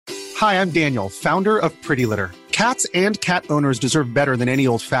Hi, I'm Daniel, founder of Pretty Litter. Cats and cat owners deserve better than any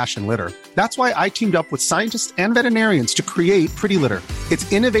old-fashioned litter. That's why I teamed up with scientists and veterinarians to create Pretty Litter.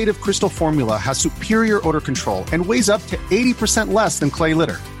 Its innovative crystal formula has superior odor control and weighs up to 80% less than clay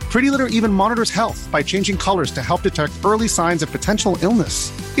litter. Pretty Litter even monitors health by changing colors to help detect early signs of potential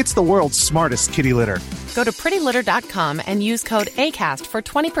illness. It's the world's smartest kitty litter. Go to prettylitter.com and use code ACAST for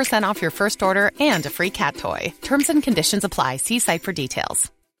 20% off your first order and a free cat toy. Terms and conditions apply. See site for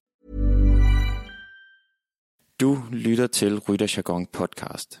details. Du lytter til Rytterjargon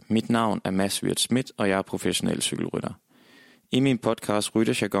podcast. Mit navn er Mads Wirt Schmidt, og jeg er professionel cykelrytter. I min podcast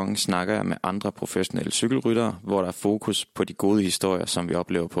Rytterjargon snakker jeg med andre professionelle cykelryttere, hvor der er fokus på de gode historier, som vi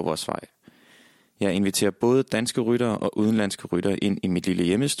oplever på vores vej. Jeg inviterer både danske ryttere og udenlandske ryttere ind i mit lille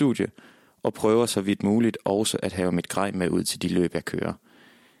hjemmestudie, og prøver så vidt muligt også at have mit grej med ud til de løb, jeg kører.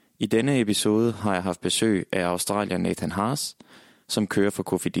 I denne episode har jeg haft besøg af australier Nathan Haas, som kører for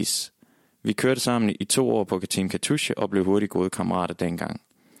Cofidis. Vi kørte sammen i 2 år på Team Katusha og blev hurtigt gode kammerater dengang.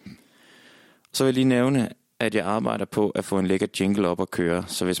 Så vil jeg lige nævne, at jeg arbejder på at få en lækker jingle op at køre,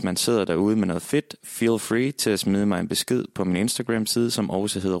 så hvis man sidder derude med noget fedt, feel free til at smide mig en besked på min Instagram-side, som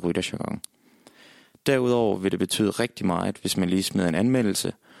også hedder Rytterjargon. Derudover vil det betyde rigtig meget, hvis man lige smider en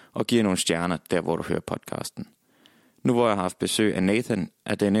anmeldelse og giver nogle stjerner der, hvor du hører podcasten. Nu hvor jeg har haft besøg af Nathan,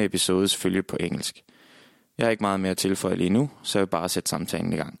 er denne episode selvfølgelig på engelsk. Jeg har ikke meget mere at tilføje lige nu, så jeg vil bare sætte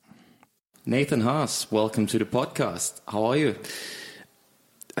samtalen i gang. Nathan Haas, welcome to the podcast. How are you?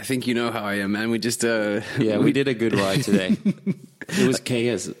 I think you know how I am, man. We just we did a good ride today. It was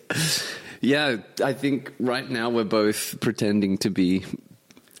chaos. Yeah, I think right now we're both pretending to be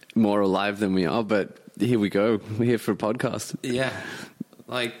more alive than we are, but here we go. We're here for a podcast. Yeah,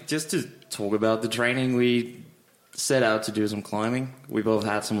 like just to talk about the training, we set out to do some climbing. We both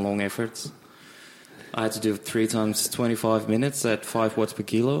had some long efforts. I had to do 3 times 25 minutes at 5 watts per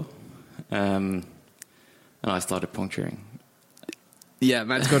kilo. And I started puncturing. Yeah,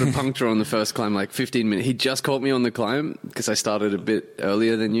 Matt's got a puncture on the first climb, like 15 minutes. He just caught me on the climb because I started a bit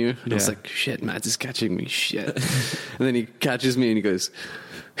earlier than you. And I was like, shit, Matt is catching me, shit. And then he catches me and he goes,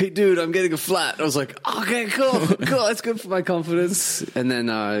 hey, dude, I'm getting a flat. I was like, okay, cool. That's good for my confidence. And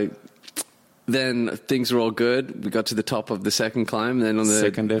then things were all good. We got to the top of the second climb. And then on the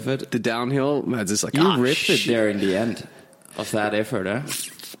second effort, the downhill, Matt's just like, you ripped it there in the end of that effort, huh?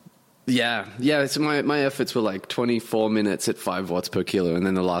 Yeah. So my efforts were like 24 minutes at 5 watts per kilo, and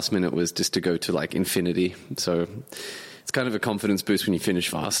then the last minute was just to go to like infinity. So it's kind of a confidence boost when you finish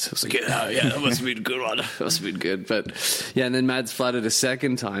fast. I was like, yeah, that must have been a good one. That must have been good. But yeah, and then Mads flattered a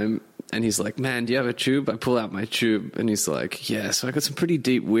second time, and he's like, man, do you have a tube? I pull out my tube, and he's like, yeah, so I got some pretty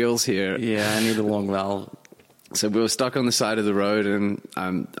deep wheels here. Yeah, I need a long valve. So we were stuck on the side of the road, and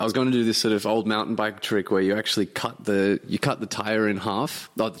I was going to do this sort of old mountain bike trick where you actually cut the tire in half,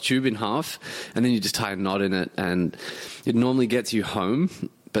 or the tube in half, and then you just tie a knot in it, and it normally gets you home.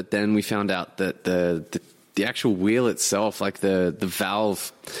 But then we found out that the actual wheel itself, like the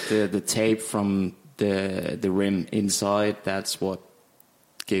valve, the tape from the rim inside, that's what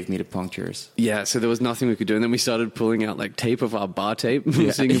gave me the punctures. Yeah, so there was nothing we could do, and then we started pulling out like tape of our bar tape,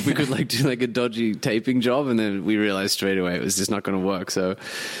 seeing if we could like do like a dodgy taping job, and then we realized straight away it was just not going to work. So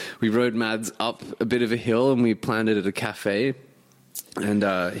we rode Mads up a bit of a hill, and we planted at a cafe, and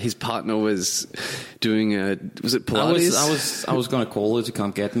his partner was doing was it Pilates? I was going to call her to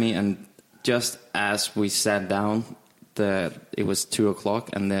come get me, and just as we sat down, it was 2:00,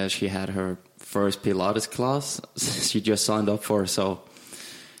 and there she had her first Pilates class. She just signed up for, so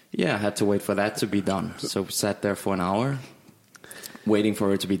yeah, I had to wait for that to be done. So we sat there for an hour, waiting for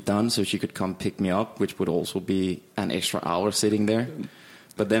her to be done so she could come pick me up, which would also be an extra hour sitting there.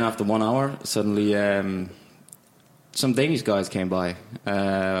 But then after 1 hour, suddenly some Danish guys came by.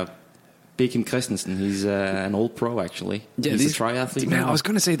 Kim Christensen, he's an old pro actually. Yeah, he's a triathlete. Man, I was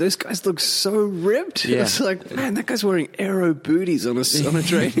going to say, those guys look so ripped. Yeah. It's like, man, that guy's wearing aero booties on a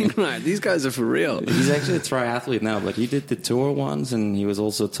training ride. These guys are for real. He's actually a triathlete now, but he did the tour once, and he was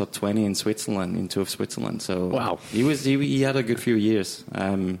also top 20 in Switzerland, in Tour of Switzerland. So wow, he had a good few years,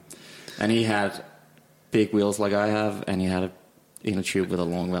 and he had big wheels like I have, and he had a inner tube with a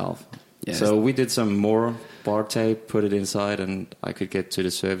long valve. Yes. So we did some more bar tape, put it inside, and I could get to the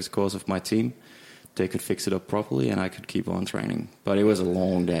service course of my team. They could fix it up properly, and I could keep on training. But it was a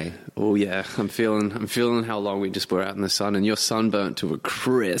long day. Oh yeah, I'm feeling how long we just were out in the sun, and you're sunburnt to a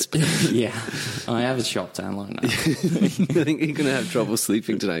crisp. Yeah, I have a shop tan line now. I think you're gonna have trouble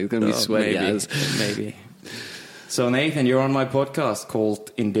sleeping tonight. You're gonna be sweaty. Maybe. So Nathan, you're on my podcast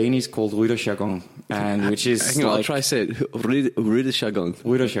in Danish called Rytterjargon, and which is I'll try to say it. Rytterjargon.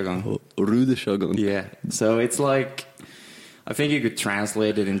 Rytterjargon. Rytterjargon. Yeah. So it's like, I think you could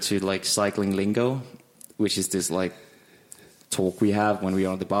translate it into like cycling lingo, which is this like talk we have when we're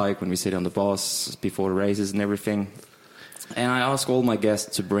on the bike, when we sit on the bus, before the races and everything. And I ask all my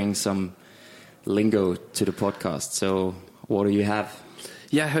guests to bring some lingo to the podcast. So what do you have?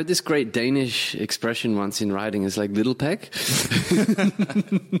 Yeah, I heard this great Danish expression once in riding. It's like little peck.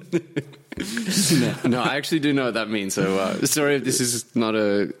 No, I actually do know what that means. So sorry if this is not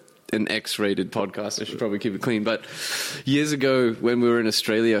an X-rated podcast. I should probably keep it clean. But years ago, when we were in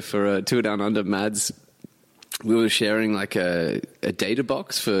Australia for a Tour Down Under, Mads, we were sharing like a data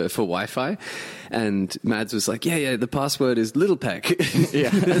box for Wi-Fi, and Mads was like, yeah, the password is little peck. Yeah.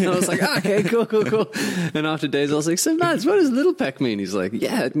 And I was like, okay, cool. And after days, I was like, so Mads, what does little peck mean? He's like,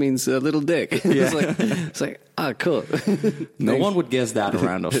 yeah, it means little dick. Yeah. It's like, cool. No one would guess that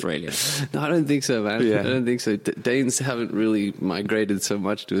around Australia. No, I don't think so, man. Yeah. I don't think so. Danes haven't really migrated so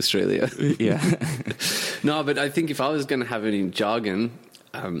much to Australia. Yeah. No, but I think if I was going to have any jargon,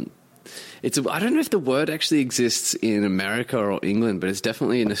 I don't know if the word actually exists in America or England, but it's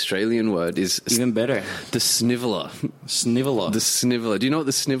definitely an Australian word. Is even better. The sniveler. Sniveler. The sniveler. Do you know what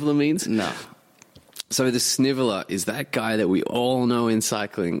the sniveler means? No. So the sniveler is that guy that we all know in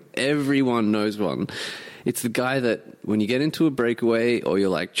cycling. Everyone knows one. It's the guy that when you get into a breakaway or you're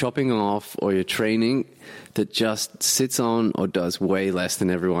like chopping off or you're training, that just sits on or does way less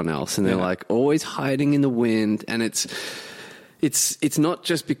than everyone else. And they're like always hiding in the wind. And it's not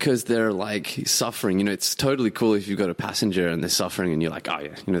just because they're like suffering. You know, it's totally cool if you've got a passenger and they're suffering and you're like, oh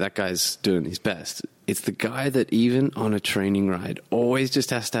yeah, you know, that guy's doing his best. It's the guy that even on a training ride always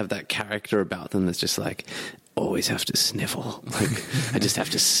just has to have that character about them that's just like, always have to snivel. Like, I just have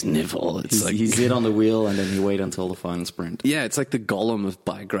to snivel. It's like he sit on the wheel and then he wait until the final sprint. Yeah, it's like the Gollum of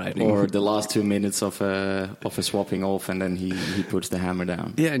bike riding. Or the last 2 minutes of a swapping off and then he puts the hammer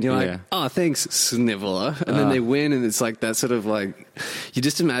down. Yeah, and you're like, oh, thanks, sniveler. And then they win and it's like that sort of like, you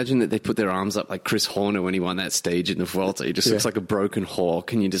just imagine that they put their arms up like Chris Horner when he won that stage in the Vuelta. He just looks like a broken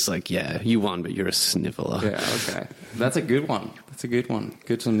hawk and you're just like, yeah, you won, but you're a sniveler. Yeah, okay. That's a good one.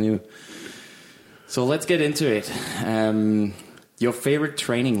 Good to know. So let's get into it. Your favorite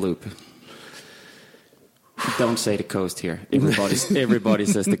training loop? Don't say the coast here. Everybody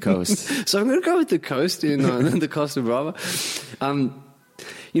says the coast. So I'm going to go with the coast in the Costa Brava.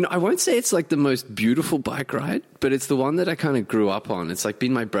 You know, I won't say it's like the most beautiful bike ride, but it's the one that I kind of grew up on. It's like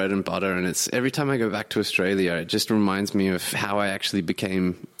been my bread and butter, and it's every time I go back to Australia, it just reminds me of how I actually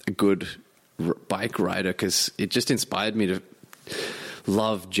became a good bike rider, because it just inspired me to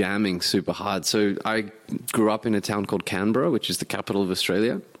love jamming super hard. So I grew up in a town called Canberra, which is the capital of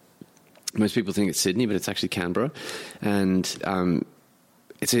Australia. Most people think it's Sydney, but it's actually Canberra. And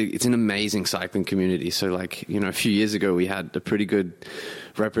it's an amazing cycling community. So like, you know, a few years ago we had a pretty good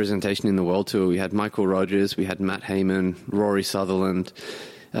representation in the World Tour. We had Michael Rogers, we had Matt Hayman, Rory Sutherland,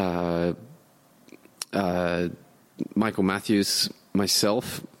 Michael Matthews,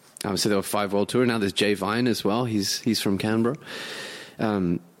 myself. So there were 5 World Tour. Now there's Jay Vine as well. He's from Canberra.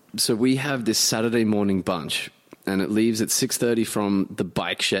 So we have this Saturday morning bunch, and it leaves at 6:30 from the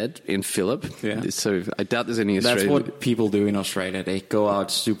bike shed in Phillip. Yeah. So I doubt there's any Australian. That's what people do in Australia. They go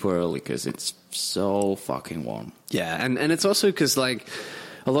out super early because it's so fucking warm. Yeah, and it's also because like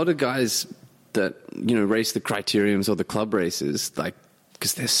a lot of guys that, you know, race the criteriums or the club races, like,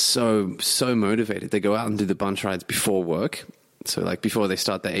 because they're so motivated, they go out and do the bunch rides before work. So like before they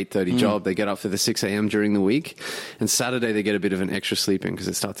start their 8:30 job, they get up for the 6 a.m. during the week, and Saturday they get a bit of an extra sleep in because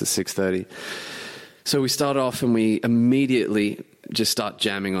it starts at 6:30. So we start off and we immediately just start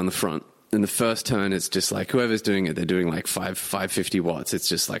jamming on the front. In the first turn, it's just like whoever's doing it, they're doing like 550 watts. It's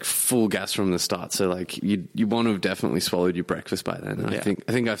just like full gas from the start. So like you want to have definitely swallowed your breakfast by then. And I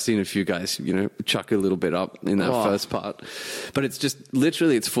think I've seen a few guys, you know, chuck a little bit up in that first part, but it's just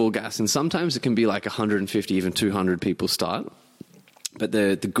literally it's full gas. And sometimes it can be like 150, even 200 people start. But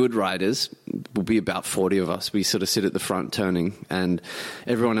the good riders will be about 40 of us. We sort of sit at the front turning, and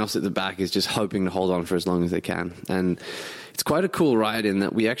everyone else at the back is just hoping to hold on for as long as they can. And it's quite a cool ride in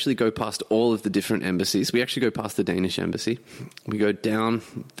that we actually go past all of the different embassies. We actually go past the Danish embassy. We go down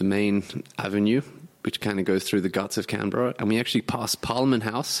the main avenue, which kind of goes through the guts of Canberra, and we actually pass Parliament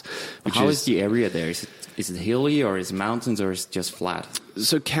House. How is the area there? Is it hilly, or is it mountains, or is it just flat?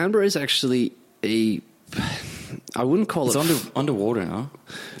 So Canberra is actually I wouldn't call it... It's underwater, no?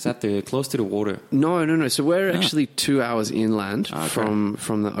 Is that close to the water? No. So we're actually 2 hours inland from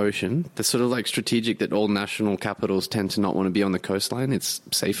the ocean. That's sort of like strategic that all national capitals tend to not want to be on the coastline. It's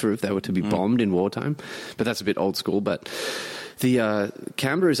safer if they were to be bombed in wartime. But that's a bit old school. But the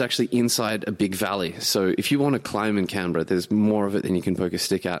Canberra is actually inside a big valley. So if you want to climb in Canberra, there's more of it than you can poke a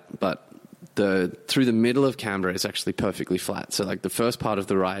stick at. But through the middle of Canberra is actually perfectly flat. So like the first part of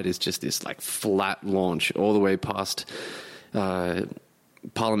the ride is just this like flat launch all the way past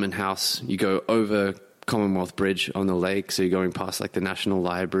Parliament House. You go over Commonwealth Bridge on the lake, so you're going past like the National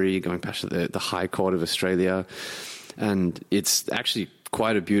Library, you're going past the High Court of Australia, and it's actually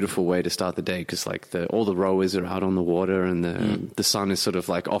quite a beautiful way to start the day because like all the rowers are out on the water and the sun is sort of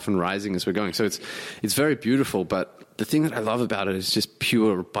like often rising as we're going. So it's very beautiful, but the thing that I love about it is just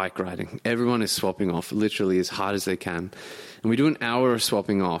pure bike riding. Everyone is swapping off literally as hard as they can. And we do an hour of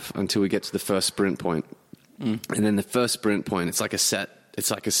swapping off until we get to the first sprint point. And then the first sprint point, it's like a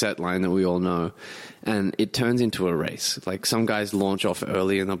set line that we all know. And it turns into a race. Like some guys launch off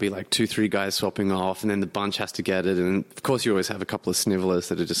early and there'll be like 2-3 guys swapping off and then the bunch has to get it. And of course you always have a couple of snivellers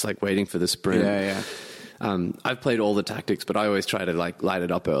that are just like waiting for the sprint. Yeah. I've played all the tactics, but I always try to like light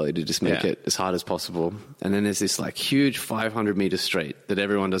it up early to just make it as hard as possible. And then there's this like huge 500 meter straight that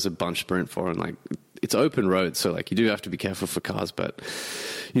everyone does a bunch sprint for. And like, it's open road. So like you do have to be careful for cars, but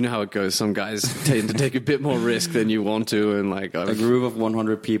you know how it goes. Some guys tend to take a bit more risk than you want to. And like a group of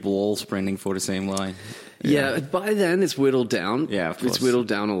 100 people all sprinting for the same line. Yeah. By then it's whittled down. Yeah, of course. It's whittled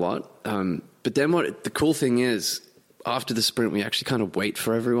down a lot. But then the cool thing is, after the sprint, we actually kind of wait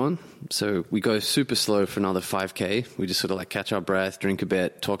for everyone. So we go super slow for another 5K. We just sort of like catch our breath, drink a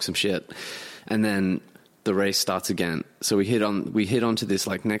bit, talk some shit. And then the race starts again. So we hit onto this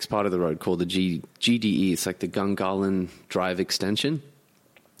like next part of the road called the GDE. It's like the Gungahlin Drive extension.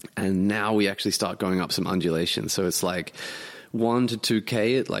 And now we actually start going up some undulations. So it's like 1 to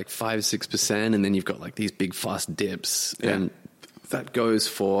 2K at like 5-6%. And then you've got like these big fast dips. Yeah. And that goes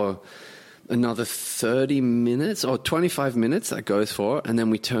for another 30 minutes or 25 minutes that goes for, and then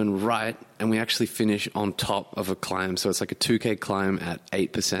we turn right and we actually finish on top of a climb. So it's like a 2K climb at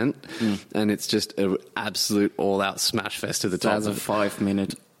 8%, and it's just an absolute all-out smash fest to the top. That's a 5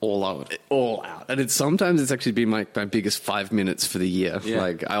 minute all out. And sometimes it's actually been my biggest 5 minutes for the year. Yeah.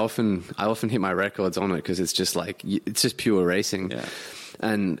 Like I often hit my records on it because it's just like, it's just pure racing. Yeah.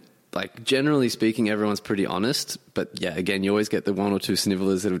 And like generally speaking, everyone's pretty honest, but yeah, again, you always get the 1 or 2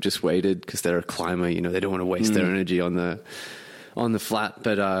 snivellers that have just waited because they're a climber. You know, they don't want to waste their energy on the flat.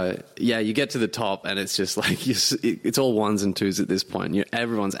 But you get to the top and it's just like it's all 1s and 2s at this point.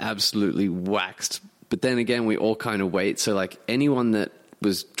 Everyone's absolutely waxed. But then again, we all kind of wait. So like anyone that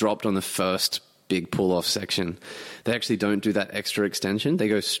was dropped on the first big pull-off section, they actually don't do that extra extension. They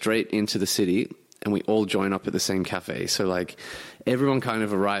go straight into the city. And we all join up at the same cafe. So like everyone kind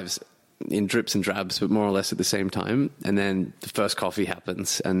of arrives in drips and drabs, but more or less at the same time. And then the first coffee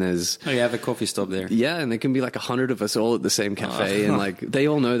happens and there's... Oh, you have a coffee stop there. Yeah, and there can be like 100 of us all at the same cafe. And like they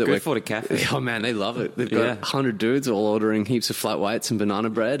all know that Good for the cafe. Oh man, they love it. They've got 100 dudes all ordering heaps of flat whites and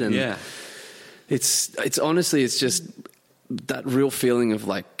banana bread. And it's honestly, it's just that real feeling of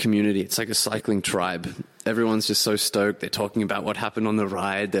like community. It's like a cycling tribe. Everyone's just so stoked. They're talking about what happened on the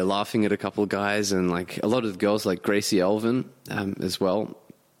ride. They're laughing at a couple of guys, and like a lot of the girls, like Gracie Elvin as well.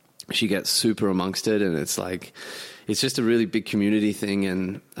 She gets super amongst it, and it's like it's just a really big community thing,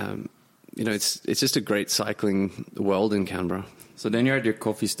 and it's just a great cycling world in Canberra. So then you're at your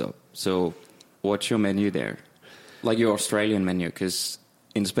coffee stop. So what's your menu there? Like your Australian menu, because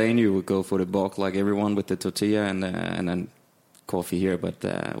in Spain you would go for the bog like everyone with the tortilla and then coffee here.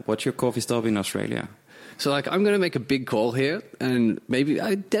 But what's your coffee stop in Australia? So, like, I'm going to make a big call here, and maybe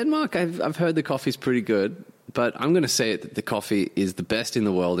Denmark, I've heard the coffee's pretty good, but I'm going to say it that the coffee is the best in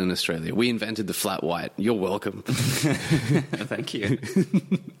the world in Australia. We invented the flat white. You're welcome. Thank you.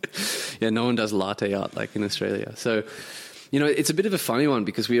 Yeah, no one does latte art like in Australia. So, it's a bit of a funny one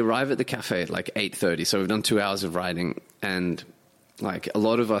because we arrive at the cafe at like 8:30, so we've done 2 hours of riding, and like a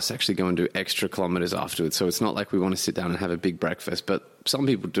lot of us actually go and do extra kilometers afterwards. So it's not like we want to sit down and have a big breakfast, but some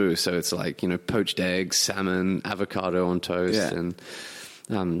people do. So it's like, poached eggs, salmon, avocado on toast. Yeah.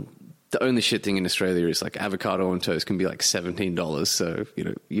 And the only shit thing in Australia is like avocado on toast can be like $17. So,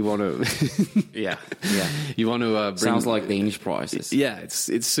 you want to... yeah. You want to bring... Sounds like Danish prices. Yeah,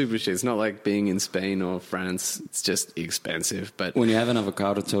 it's super shit. It's not like being in Spain or France. It's just expensive. But when you have an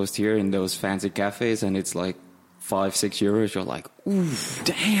avocado toast here in those fancy cafes and it's like 5-6 euros, you're like, ooh,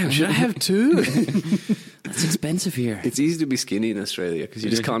 damn, should I have 2? That's expensive here. It's easy to be skinny in Australia because you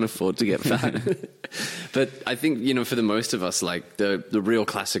just can't afford to get fat. But I think, for the most of us, like the real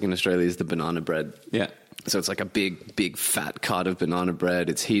classic in Australia is the banana bread. Yeah. So it's like a big fat cart of banana bread.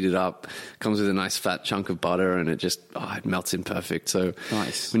 It's heated up, comes with a nice fat chunk of butter, and it melts in perfect. So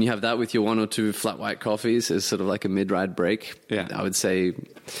nice. When you have that with your 1 or 2 flat white coffees as sort of like a mid-ride break, I would say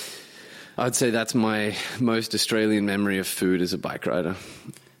that's my most Australian memory of food as a bike rider.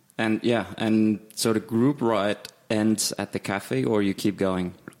 And so the group ride ends at the cafe, or you keep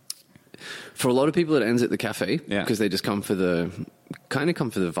going? for a lot of people, it ends at the cafe Yeah. because they just come for the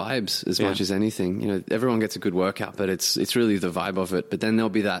vibes as much as anything. You know, everyone gets a good workout, but it's really the vibe of it. But then there'll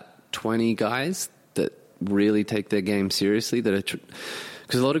be that 20 guys that really take their game seriously, that are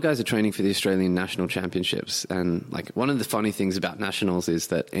because a lot of guys are training for the Australian National Championships. And like one of the funny things about nationals is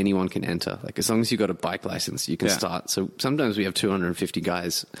that anyone can enter. Like as long as you've got a bike license, you can start. So sometimes we have 250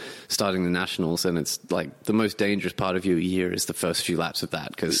 guys starting the nationals, and it's like the most dangerous part of your year is the first few laps of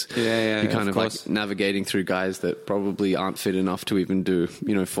that, because you're kind of like navigating through guys that probably aren't fit enough to even do,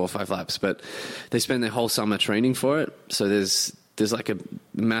 4 or 5 laps. But they spend their whole summer training for it. So there's like a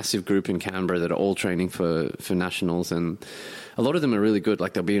massive group in Canberra that are all training for nationals, and a lot of them are really good.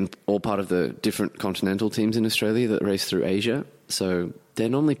 Like they'll be all part of the different continental teams in Australia that race through Asia. So they're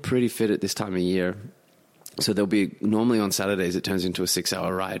normally pretty fit at this time of year. So they'll be normally on Saturdays, it turns into a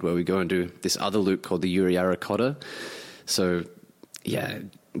 6-hour ride where we go and do this other loop called the Uriara Cotta. So yeah,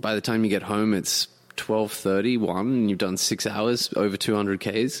 by the time you get home, it's 12:31 and you've done 6 hours, over 200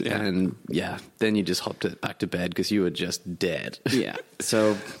 Ks. Yeah. And then you just hopped back to bed because you were just dead. Yeah.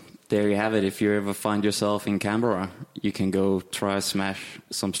 So there you have it. If you ever find yourself in Canberra, you can go try smash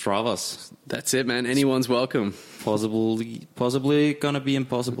some Stravas. That's it, man. Anyone's welcome. Possibly gonna be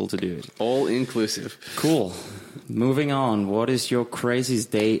impossible to do it. All inclusive. Cool. Moving on. What is your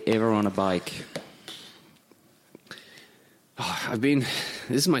craziest day ever on a bike? This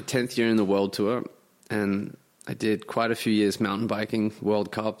is my 10th year in the World Tour, and I did quite a few years mountain biking,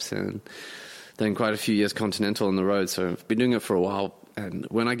 World Cups, and then quite a few years continental on the road. So I've been doing it for a while. And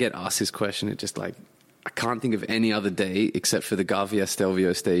when I get asked this question, it just like, I can't think of any other day except for the Gavia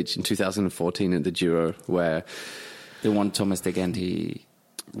Stelvio stage in 2014 at the Giro, where the one Thomas de Gendt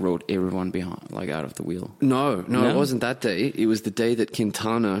rode everyone behind, like out of the wheel. No, it wasn't that day. It was the day that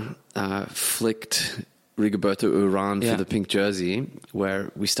Quintana flicked Rigoberto Urán for the pink jersey,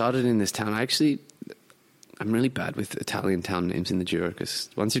 where we started in this town. I'm really bad with Italian town names in the Giro, because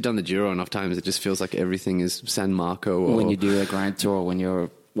once you've done the Giro enough times, it just feels like everything is San Marco. Or when you do a Grand Tour, when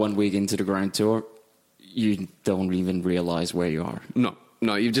you're 1 week into the Grand Tour, you don't even realize where you are.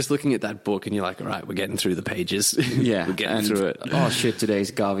 No, you're just looking at that book and you're like, all right, we're getting through the pages. Yeah. We're getting through it. Oh shit,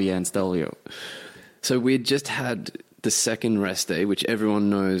 today's Gavia and Stelvio. So we had just had the second rest day, which everyone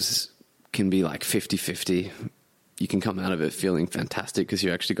knows can be like 50-50. You can come out of it feeling fantastic because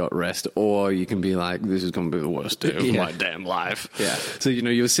you actually got rest, or you can be like, this is going to be the worst day of my damn life. Yeah. So,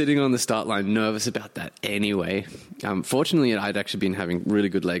 you're sitting on the start line nervous about that anyway. Fortunately, I'd actually been having really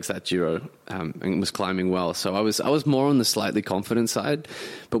good legs that Giro and was climbing well. So I was more on the slightly confident side.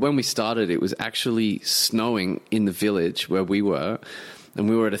 But when we started, it was actually snowing in the village where we were, and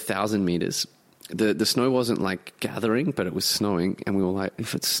we were at 1,000 meters. The snow wasn't like gathering, but it was snowing, and we were like,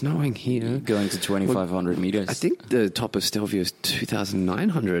 if it's snowing here, going to 2,500 meters. I think the top of Stelvio is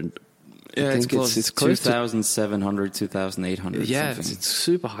 2,900. Yeah, I think it's close 2,700, 2,800. Yeah, it's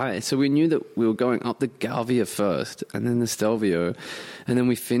super high. So we knew that we were going up the Gavia first, and then the Stelvio, and then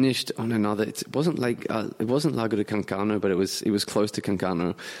we finished on another. It wasn't Lago de Cancano, but it was close to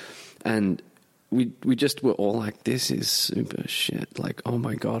Cancano, and we just were all like, this is super shit. Like, oh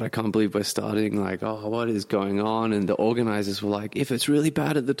my God, I can't believe we're starting. Like, oh, what is going on? And the organizers were like, if it's really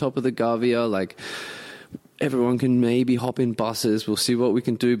bad at the top of the Gavia, like, everyone can maybe hop in buses. We'll see what we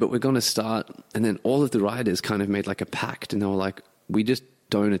can do, but we're going to start. And then all of the riders kind of made like a pact, and they were like, we just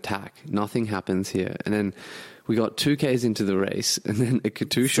don't attack. Nothing happens here. And then we got 2Ks into the race, and then a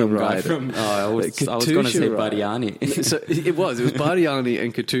Katusha rider. I was going to say Bardiani. So it was Bardiani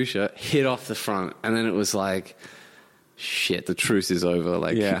and Katusha hit off the front, and then it was like, shit, the truce is over.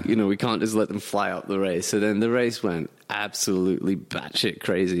 Like, we can't just let them fly up the race. So then the race went absolutely batshit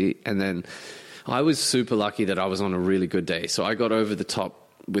crazy, and then I was super lucky that I was on a really good day. So I got over the top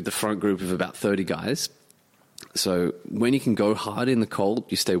with the front group of about 30 guys. So when you can go hard in the cold,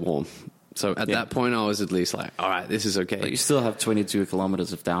 you stay warm. So at that point, I was at least like, all right, this is okay. But you still have 22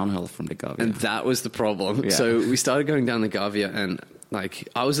 kilometers of downhill from the Gavia. And that was the problem. Yeah. So we started going down the Gavia, and like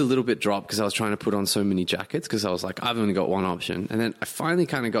I was a little bit dropped because I was trying to put on so many jackets, because I was like, I've only got one option. And then I finally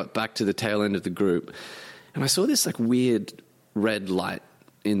kind of got back to the tail end of the group, and I saw this like weird red light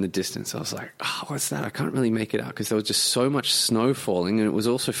in the distance. I was like, oh, what's that? I can't really make it out because there was just so much snow falling, and it was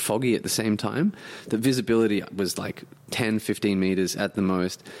also foggy at the same time. The visibility was like 10, 15 meters at the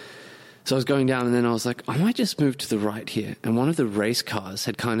most. So I was going down, and then I was like, I might just move to the right here. And one of the race cars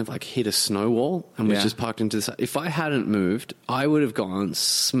had kind of like hit a snow wall and was just parked into the side. If I hadn't moved, I would have gone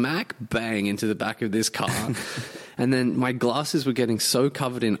smack bang into the back of this car. And then my glasses were getting so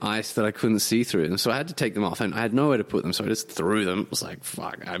covered in ice that I couldn't see through them. So I had to take them off, and I had nowhere to put them. So I just threw them. It was like,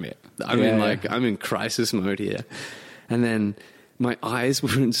 fuck, I'm in crisis mode here. And then my eyes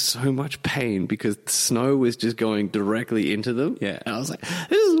were in so much pain because the snow was just going directly into them. Yeah. And I was like,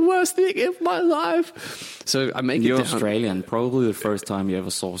 this is the worst thing of my life. So I make You're it down. Australian. Probably the first time you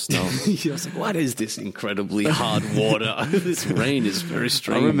ever saw snow. I was like, what is this incredibly hard water? This rain is very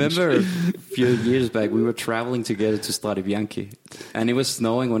strange. I remember a few years back, we were traveling together to Strade Bianchi, and it was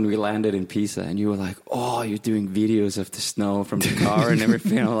snowing when we landed in Pisa, and you were like, oh, you're doing videos of the snow from the car and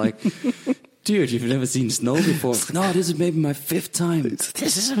everything. I'm like, dude, you've never seen snow before. No, this is maybe my 5th time.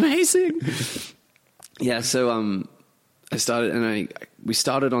 This is amazing. Yeah, so I started, and we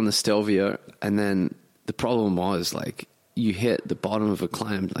started on the Stelvio, and then the problem was, like, you hit the bottom of a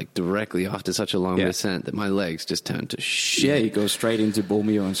climb, like, directly after such a long descent that my legs just turned to shit. Yeah, you go straight into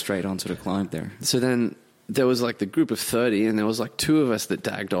Bormio and straight onto the climb there. So then there was, like, the group of 30, and there was, like, 2 of us that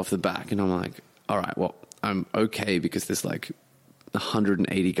dagged off the back, and I'm like, all right, well, I'm okay because there's, like,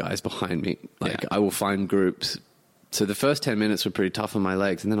 180 guys behind me. Like, I will find groups. So the first 10 minutes were pretty tough on my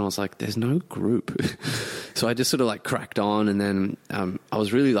legs, and then I was like, there's no group. So I just sort of like cracked on, and then I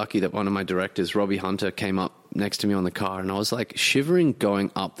was really lucky that one of my directors, Robbie Hunter, came up next to me on the car, and I was like shivering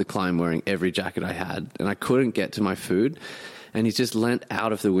going up the climb wearing every jacket I had, and I couldn't get to my food. And he's just leant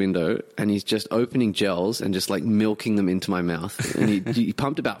out of the window, and he's just opening gels and just like milking them into my mouth. And he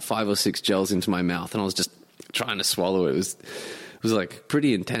pumped about 5 or 6 gels into my mouth, and I was just trying to swallow it. It was like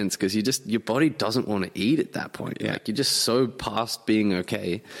pretty intense because your body doesn't want to eat at that point. Yeah. Like you're just so past being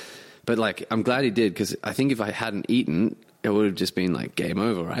okay. But like, I'm glad he did, because I think if I hadn't eaten, it would have just been like game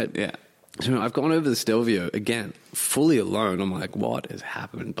over, right? Yeah. So I've gone over the Stelvio again, fully alone. I'm like, what has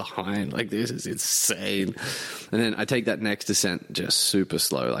happened behind? Like, this is insane. And then I take that next descent just super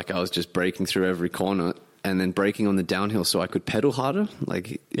slow. Like I was just breaking through every corner and then braking on the downhill so I could pedal harder.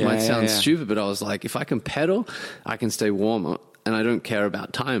 Like it might sound stupid, but I was like, if I can pedal, I can stay warmer. And I don't care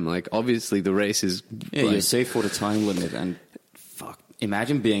about time. Like, obviously, the race is... Yeah, like, you're safe for the time limit. And fuck,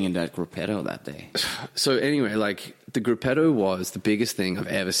 imagine being in that gruppetto that day. So anyway, like, the gruppetto was the biggest thing I've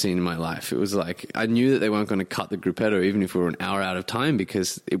ever seen in my life. It was like, I knew that they weren't going to cut the gruppetto even if we were an hour out of time,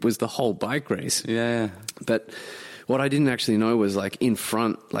 because it was the whole bike race. Yeah. But what I didn't actually know was, like, in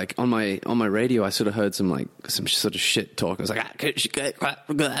front, like, on my radio, I sort of heard some sort of shit talk. I was like, and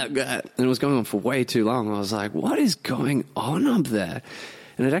it was going on for way too long. I was like, what is going on up there?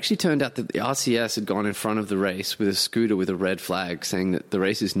 And it actually turned out that the RCS had gone in front of the race with a scooter with a red flag saying that the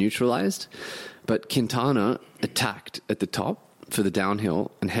race is neutralized. But Quintana attacked at the top for the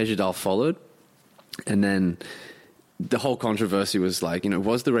downhill, and Hejidal followed. And then the whole controversy was like,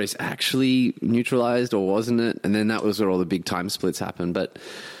 was the race actually neutralized or wasn't it? And then that was where all the big time splits happened. But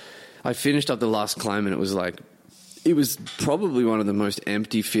I finished up the last climb, and it was probably one of the most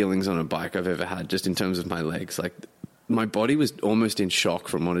empty feelings on a bike I've ever had, just in terms of my legs. Like, my body was almost in shock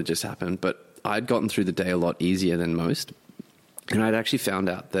from what had just happened, but I'd gotten through the day a lot easier than most. And I'd actually found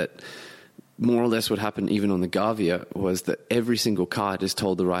out that more or less what happened even on the Gavia was that every single car just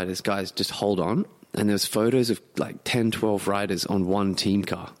told the riders, guys, just hold on. And there's photos of like 10, 12 riders on one team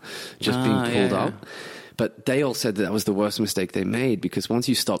car just being pulled up. But they all said that was the worst mistake they made, because once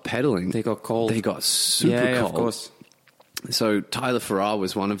you stop pedaling, they got cold. They got super cold. Of course. So Tyler Farrar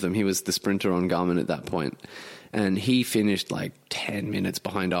was one of them. He was the sprinter on Garmin at that point. And he finished like 10 minutes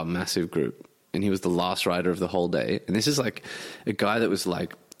behind our massive group. And he was the last rider of the whole day. And this is like a guy that was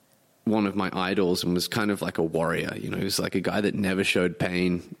like one of my idols and was kind of like a warrior. He was like a guy that never showed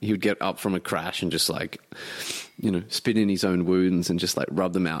pain. He would get up from a crash and just like, spit in his own wounds and just like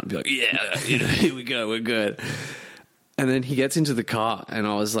rub them out and be like, yeah, here we go, we're good. And then he gets into the car, and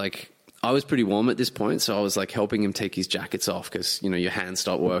I was pretty warm at this point, so I was like helping him take his jackets off because, your hands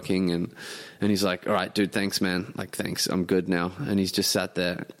stop working. And he's like, all right, dude, thanks, man. Like, thanks, I'm good now. And he's just sat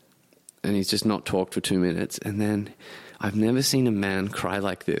there, and he's just not talked for 2 minutes. And then I've never seen a man cry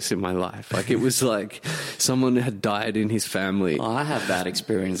like this in my life. Like, it was like someone had died in his family. Well, I had that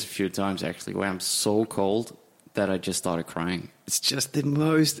experience a few times, actually, where I'm so cold that I just started crying. It's just the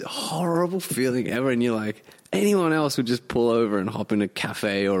most horrible feeling ever. And you're like, anyone else would just pull over and hop in a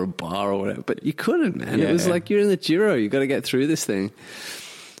cafe or a bar or whatever. But you couldn't, man. It was like, you're in the Giro. You got to get through this thing.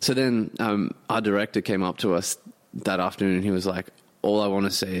 So then our director came up to us that afternoon, and he was like, all I want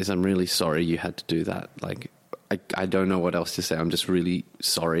to say is I'm really sorry you had to do that. Like, I don't know what else to say. I'm just really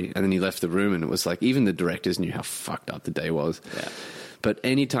sorry. And then he left the room, and it was like, even the directors knew how fucked up the day was. Yeah. But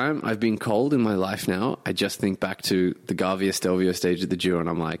anytime I've been cold in my life now, I just think back to the Gavia Stelvio stage of the Giro, and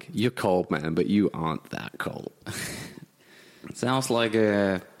I'm like, you're cold, man, but you aren't that cold. It sounds like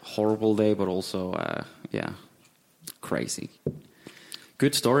a horrible day, but also, crazy.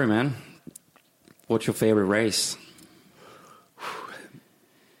 Good story, man. What's your favorite race?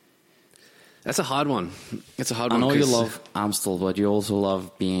 That's a hard one. It's a hard I one. know you love Amstel, but you also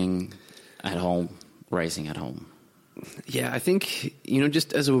love being at home, racing at home. Yeah, I think,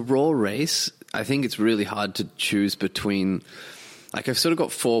 just as a raw race, I think it's really hard to choose between... Like, I've sort of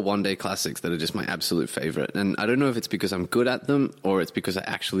got 4 one-day classics that are just my absolute favorite. And I don't know if it's because I'm good at them or it's because I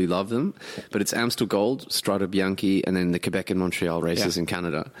actually love them. But it's Amstel Gold, Strade Bianche, and then the Quebec and Montreal races in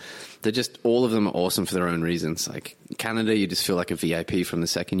Canada. They're just, all of them are awesome for their own reasons. Like, Canada, you just feel like a VIP from the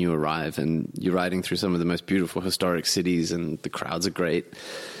second you arrive. And you're riding through some of the most beautiful historic cities and the crowds are great.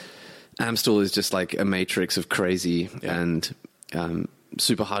 Amstel is just like a matrix of crazy and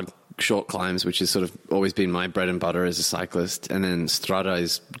super hard short climbs, which has sort of always been my bread and butter as a cyclist. And then Strade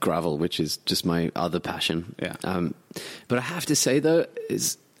is gravel, which is just my other passion. Yeah. But I have to say, though,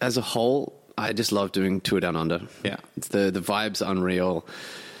 is as a whole, I just love doing Tour Down Under. Yeah. It's the vibe's unreal.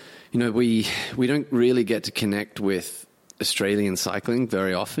 We don't really get to connect with Australian cycling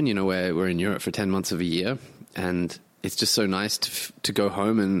very often. We're in Europe for 10 months of a year. And it's just so nice to go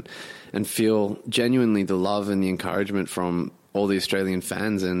home and feel genuinely the love and the encouragement from all the Australian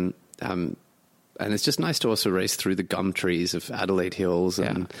fans, and it's just nice to also race through the gum trees of Adelaide Hills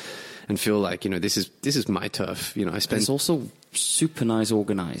and feel like this is my turf. It's also super nice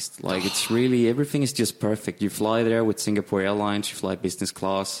organized. Like it's really everything is just perfect. You fly there with Singapore Airlines, you fly business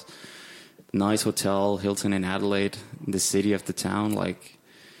class, nice hotel, Hilton in Adelaide, the city of the town. Like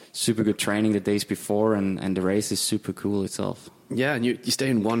super good training the days before, and the race is super cool itself. Yeah, and you stay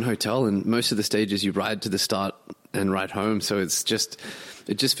in one hotel, and most of the stages you ride to the start and ride home. So it just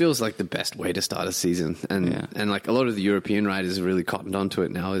feels like the best way to start a season. And like a lot of the European riders have really cottoned onto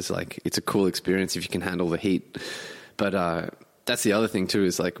it now. Is like, it's a cool experience if you can handle the heat. But that's the other thing too,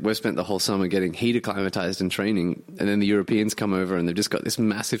 is like we've spent the whole summer getting heat acclimatized and training. And then the Europeans come over and they've just got this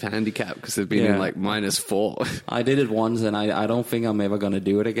massive handicap because they've been in like -4. I did it once and I don't think I'm ever going to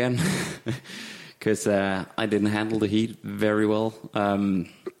do it again. Because I didn't handle the heat very well.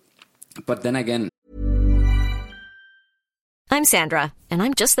 But then again, I'm Sandra, and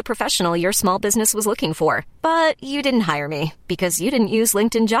I'm just the professional your small business was looking for. But you didn't hire me because you didn't use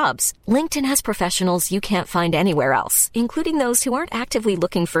LinkedIn Jobs. LinkedIn has professionals you can't find anywhere else, including those who aren't actively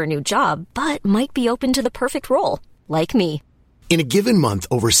looking for a new job, but might be open to the perfect role, like me. In a given month,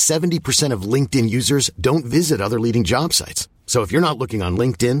 over 70% of LinkedIn users don't visit other leading job sites. So if you're not looking on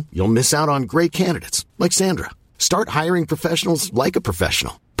LinkedIn, you'll miss out on great candidates like Sandra. Start hiring professionals like a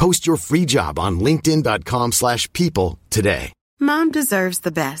professional. Post your free job on linkedin.com/people today. Mom deserves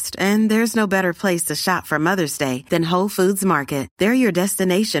the best, and there's no better place to shop for Mother's Day than Whole Foods Market. They're your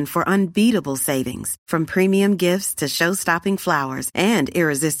destination for unbeatable savings, from premium gifts to show-stopping flowers and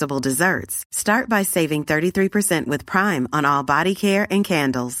irresistible desserts. Start by saving 33% with Prime on all body care and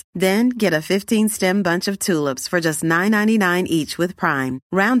candles. Then get a 15-stem bunch of tulips for just $9.99 each with Prime.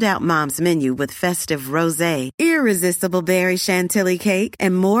 Round out Mom's menu with festive rosé, irresistible berry chantilly cake,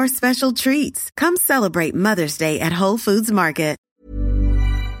 and more special treats. Come celebrate Mother's Day at Whole Foods Market.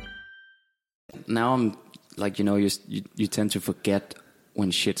 Now I'm like, you tend to forget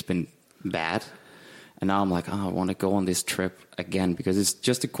when shit's been bad. And now I'm like, I want to go on this trip again because it's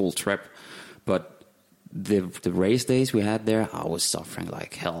just a cool trip. But the race days we had there, I was suffering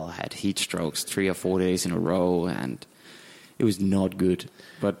like hell. I had heat strokes 3 or 4 days in a row and it was not good.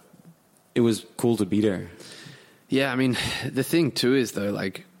 But it was cool to be there. Yeah, I mean, the thing too is though,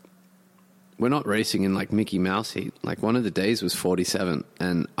 like, we're not racing in like Mickey Mouse heat. Like one of the days was 47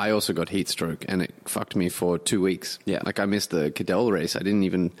 and I also got heat stroke and it fucked me for 2 weeks. Yeah. Like I missed the Cadell race. I didn't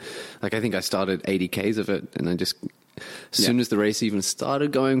even, like I think I started 80 Ks of it and I just, as soon as the race even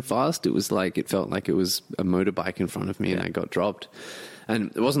started going fast, it was like, it felt like it was a motorbike in front of me and I got dropped.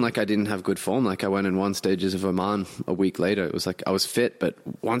 And it wasn't like I didn't have good form. Like I went and won stages of Oman a week later. It was like I was fit, but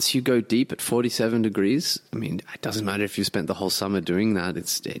once you go deep at 47 degrees, I mean, it doesn't matter if you spent the whole summer doing that.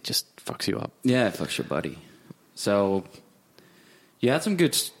 It just fucks you up. Yeah, it fucks your body. So you had some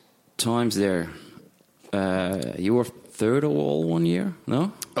good times there. You were third overall one year,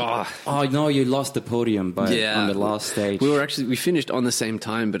 no? Oh no, you lost the podium on the last stage. We finished on the same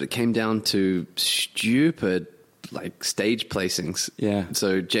time, but it came down to stupid like stage placings. Yeah.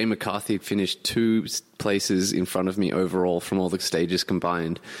 So Jay McCarthy finished 2 places in front of me overall from all the stages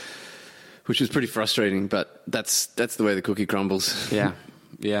combined, which was pretty frustrating, but that's the way the cookie crumbles. Yeah.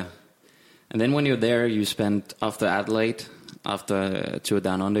 Yeah. And then when you're there, you spend after Adelaide, after Tour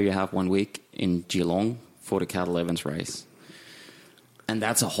Down Under, you have 1 week in Geelong for the Cadel Evans race. And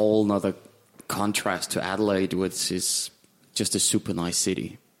that's a whole nother contrast to Adelaide, which is just a super nice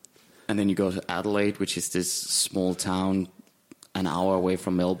city. And then you go to Adelaide, which is this small town an hour away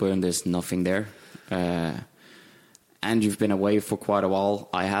from Melbourne. There's nothing there. And you've been away for quite a while.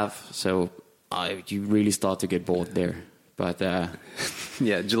 I have. So you really start to get bored there. But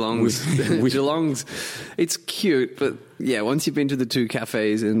yeah, Geelong's, it's cute, but yeah, once you've been to the 2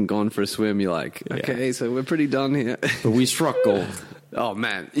 cafes and gone for a swim, you're like, okay, so we're pretty done here. But we struck gold. Oh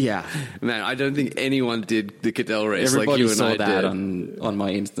man, yeah, man! I don't think anyone did the Cadell race Everybody like you and saw I that did. on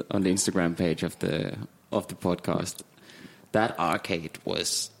the Instagram page of the podcast. That arcade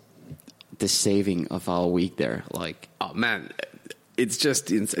was the saving of our week there. Like, oh man, it's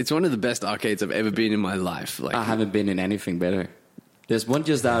one of the best arcades I've ever been in my life. Like, I haven't been in anything better. There's one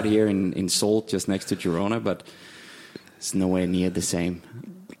just out here in Salt, just next to Girona, but it's nowhere near the same.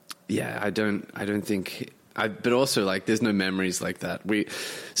 Yeah, I don't think. But also, like, there's no memories like that.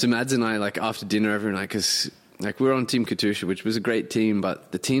 So Mads and I, like, after dinner every night, because like we were on Team Katusha, which was a great team,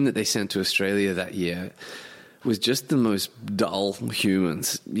 but the team that they sent to Australia that year was just the most dull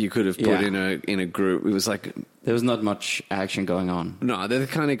humans you could have put in a group. It was like there was not much action going on. No, they're the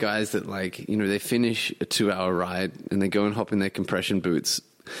kind of guys that, like, you know, they finish a 2-hour ride and they go and hop in their compression boots,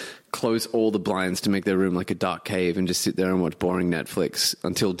 close all the blinds to make their room like a dark cave, and just sit there and watch boring Netflix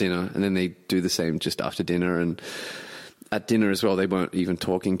until dinner. And then they do the same just after dinner. And at dinner as well, they weren't even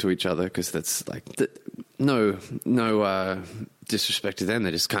talking to each other, because that's like no disrespect to them.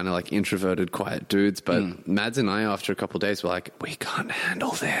 They're just kind of like introverted, quiet dudes. But Mads and I, after a couple of days, were like, we can't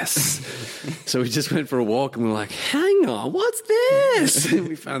handle this. So we just went for a walk and we were like, hang on, what's this? And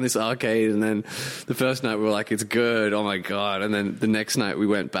we found this arcade, and then the first night we were like, it's good, oh my God. And then the next night we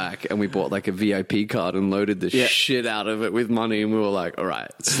went back and we bought like a VIP card and loaded the shit out of it with money, and we were like, all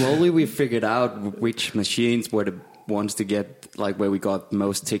right. Slowly we figured out which machines were the ones to get, like, where we got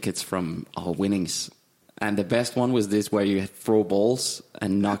most tickets from our winnings. And the best one was this, where you throw balls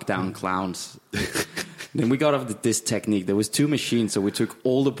and knock down clowns. Then we got off this technique. There was 2 machines, so we took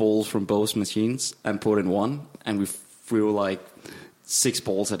all the balls from both machines and put in one, and we threw like 6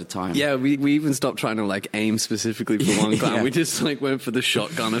 balls at a time. Yeah, we even stopped trying to like aim specifically for one clown. Yeah. We just like went for the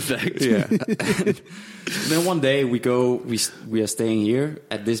shotgun effect. Yeah. Then one day we are staying here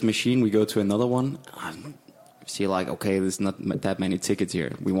at this machine. We go to another one. See, like, okay, there's not that many tickets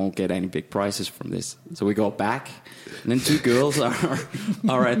here. We won't get any big prizes from this. So we go back, and then 2 girls are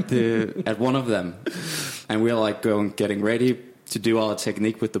at one of them, and we're like getting ready to do our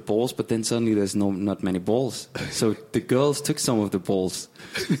technique with the balls. But then suddenly there's not many balls. So the girls took some of the balls,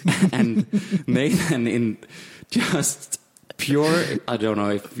 and Nathan, in just pure, I don't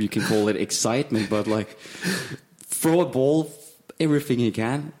know if you can call it excitement, but like, throw a ball everything he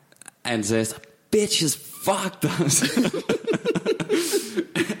can, and says, bitches fucked us.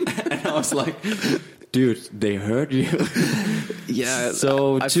 And I was like, dude, they heard you. Yeah.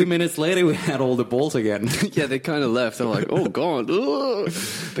 So 2 minutes later, we had all the balls again. Yeah, they kind of left. I'm like, oh God. Ugh.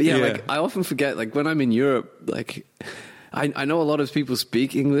 But yeah, like, I often forget, like, when I'm in Europe, like, I know a lot of people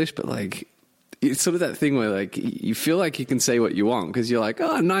speak English, but like, it's sort of that thing where, like, you feel like you can say what you want, because you're like,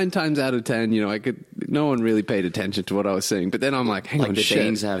 9 times out of 10, you know, no one really paid attention to what I was saying. But then I'm like, hang on, like the shit.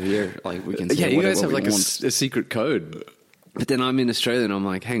 Danes have here, like, we can say you guys have we like a want. secret code. But then I'm in Australia and I'm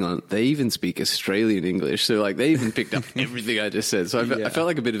like, hang on, they even speak Australian English. So like, they even picked up everything I just said. So I felt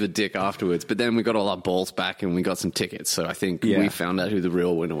like a bit of a dick afterwards. But then we got all our balls back and we got some tickets. So I think we found out who the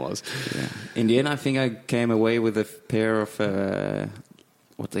real winner was. Yeah. In the end, I think I came away with a pair of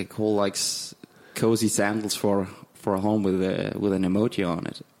what they call like cozy sandals for a home with an emoji on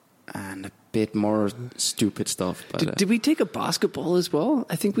it, and a bit more stupid stuff. But did we take a basketball as well?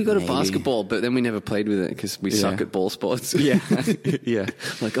 I think we got maybe. a basketball, but then we never played with it because we suck at ball sports. Yeah. Yeah.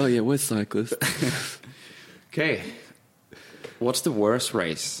 Like, oh yeah, we're cyclists. Okay. What's the worst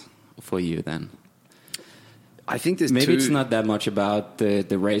race for you then? I think there's maybe it's not that much about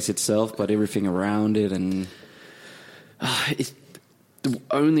the race itself, but everything around it. And it's the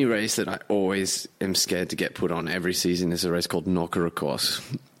only race that I always am scared to get put on every season is a race called Knockera Course.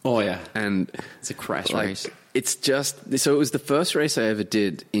 Oh yeah, and it's a crash like, race. It's just so it was the first race I ever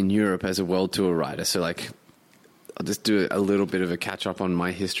did in Europe as a World Tour rider. So like, I'll just do a little bit of a catch up on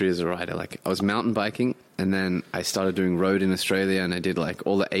my history as a rider. Like, I was mountain biking, and then I started doing road in Australia, and I did like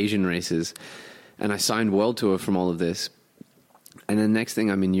all the Asian races, and I signed World Tour from all of this. And then next thing,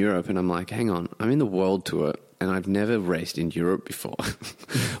 I'm in Europe, and I'm like, hang on, I'm in the World Tour, and I've never raced in Europe before.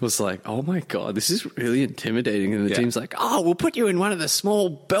 I was like, oh my God, this is really intimidating. And the team's like, oh, we'll put you in one of the small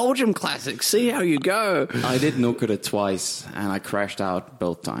Belgium classics. See how you go. I did Knockera twice, and I crashed out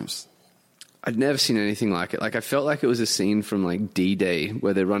both times. I'd never seen anything like it. Like, I felt like it was a scene from like D-Day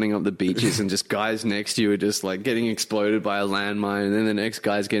where they're running up the beaches and just guys next to you are just like getting exploded by a landmine, and then the next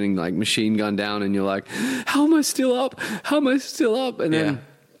guy's getting like machine gunned down, and you're like, how am I still up? How am I still up? And then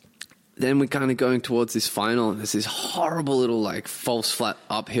then we're kind of going towards this final, and there's this horrible little like false flat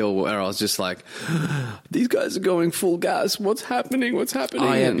uphill where I was just like, these guys are going full gas. What's happening? What's happening?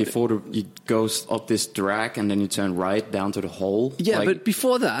 Oh yeah, And- before you go up this drag and then you turn right down to the hole. Yeah, Like, but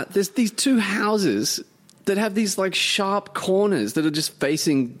before that, there's these two houses that have these like sharp corners that are just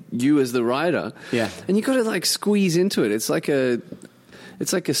facing you as the rider. Yeah. And you got to like squeeze into it. It's like a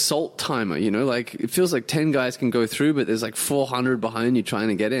salt timer, you know, like it feels like 10 guys can go through, but there's like 400 behind you trying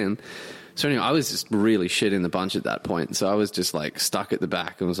to get in. So anyway, I was just really shit in the bunch at that point. So I was just like stuck at the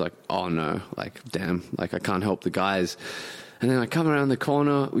back and was like, oh no, like damn, like I can't help the guys. And then I come around the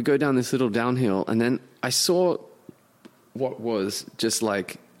corner, we go down this little downhill, and then I saw what was just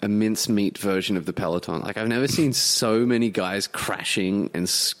like a mincemeat version of the peloton. Like I've never seen so many guys crashing and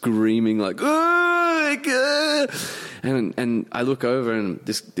screaming like, oh, and I look over, and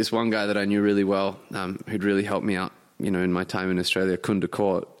this one guy that I knew really well, who'd really helped me out, you know, in my time in Australia, Kunda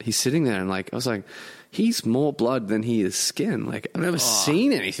Court, he's sitting there, and like I was like, he's more blood than he is skin. Like I've never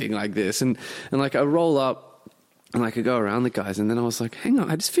seen anything like this. And like I roll up, and like I go around the guys, and then I was like, hang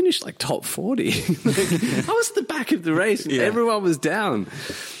on, I just finished like top 40. Like, I was at the back of the race. Yeah. Everyone was down.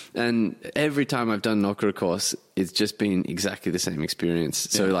 And every time I've done Nokra course, it's just been exactly the same experience.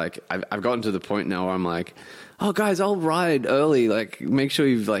 So like I've gotten to the point now where I'm like, oh guys, I'll ride early. Like make sure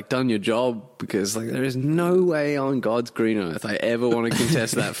you've like done your job, because like there is no way on God's green earth I ever want to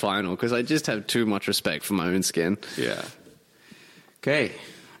contest that final, because I just have too much respect for my own skin. Yeah. Okay.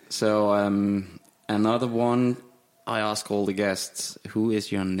 So another one, I ask all the guests, who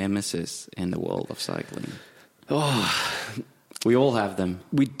is your nemesis in the world of cycling? Oh, We all have them.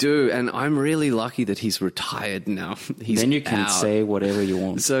 we do, and I'm really lucky that he's retired now. He's Then you can out. say whatever you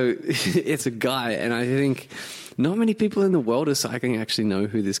want. So it's a guy, and I think not many people in the world of cycling actually know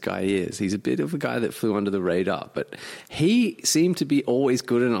who this guy is. He's a bit of a guy that flew under the radar, but he seemed to be always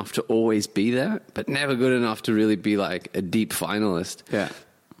good enough to always be there, but never good enough to really be like a deep finalist. Yeah.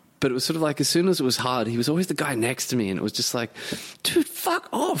 But it was sort of like, as soon as it was hard, he was always the guy next to me, and it was just like, dude, fuck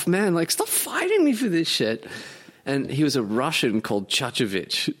off, man. Like, stop fighting me for this shit. And he was a Russian called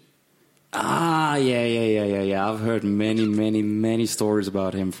Chachevich. Ah, yeah. I've heard many stories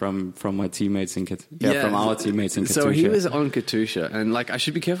about him from my teammates in from our teammates in Katusha. So he was on Katusha, and like I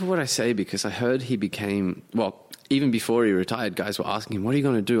should be careful what I say, because I heard he became, well, even before he retired, guys were asking him, what are you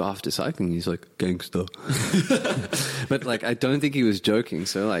going to do after cycling? He's like, gangster. But like, I don't think he was joking.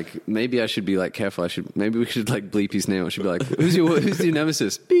 So like, maybe I should be like careful. Maybe we should like bleep his name. I should be like, who's your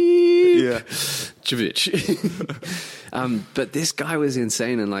nemesis? Beep. Yeah. Chavich. But this guy was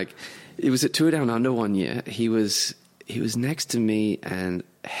insane. And like, it was at Tour Down Under one year. He was next to me and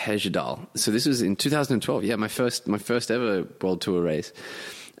Hejadal. So this was in 2012. Yeah, my first ever World Tour race.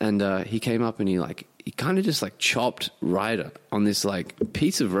 And he came up and he kind of just like chopped Ryder on this like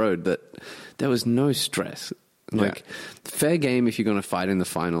piece of road that there was no stress. Like fair game if you're going to fight in the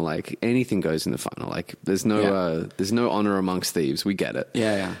final. Like anything goes in the final. Like there's no honor amongst thieves. We get it.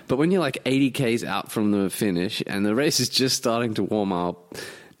 Yeah. But when you're like 80 Ks out from the finish and the race is just starting to warm up,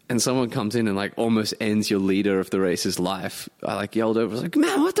 and someone comes in and like almost ends your leader of the race's life, I like yelled over, I was like,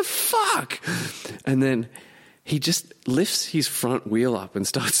 man, what the fuck? And then he just lifts his front wheel up and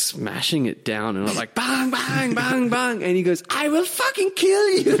starts smashing it down. And I'm like, bang, bang, bang, bang. And he goes, I will fucking kill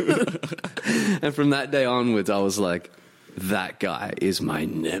you. And from that day onwards, I was like, that guy is my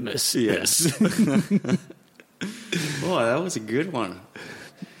nemesis. Yes. Oh, that was a good one.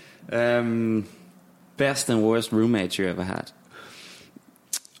 Best and worst roommates you ever had?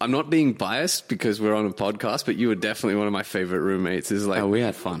 I'm not being biased because we're on a podcast, but you were definitely one of my favorite roommates. Is like, Oh, we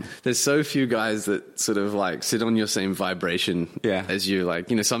had fun. There's so few guys that sort of like sit on your same vibration as you. Like,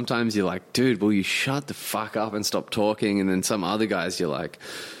 you know, sometimes you're like, dude, will you shut the fuck up and stop talking? And then some other guys, you're like,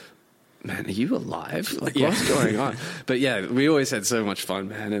 man, are you alive? Like, what's going on? But yeah, we always had so much fun,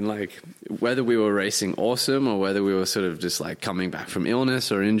 man. And like, whether we were racing awesome or whether we were sort of just like coming back from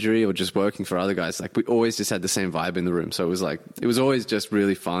illness or injury or just working for other guys, like we always just had the same vibe in the room. So it was always just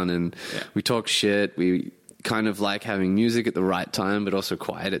really fun. And we talked shit. We kind of like having music at the right time, but also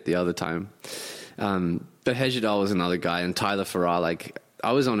quiet at the other time. But Hejadal was another guy, and Tyler Farrar. Like,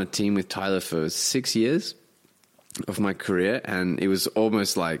 I was on a team with Tyler for 6 years of my career, and it was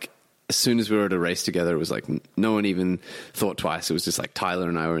almost like, as soon as we were at a race together, it was like no one even thought twice. It was just like Tyler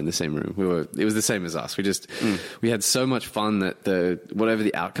and I were in the same room. It was the same as us. We had so much fun that whatever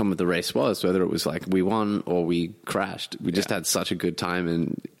the outcome of the race was, whether it was like we won or we crashed, we just had such a good time.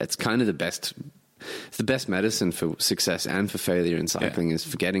 And it's kind of the best medicine for success and for failure in cycling is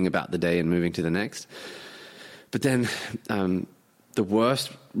forgetting about the day and moving to the next. But then the worst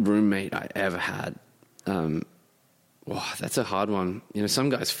roommate I ever had, Oh, that's a hard one. You know, some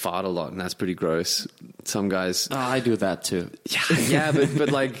guys fart a lot, and that's pretty gross. Some guys, I do that too. yeah,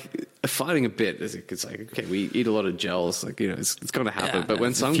 but like farting a bit, it's like, okay, we eat a lot of gels, like, you know, it's going to happen. But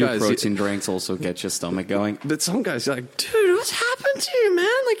when some guys, protein drinks also get your stomach going. But some guys are like, dude, what's happened to you,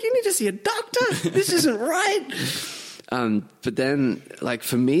 man? Like, you need to see a doctor. This isn't right. But then, like,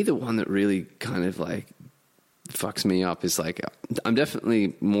 for me, the one that really kind of like fucks me up is like, I'm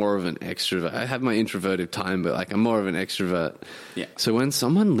definitely more of an extrovert. I have my introverted time, but like I'm more of an extrovert. Yeah. So when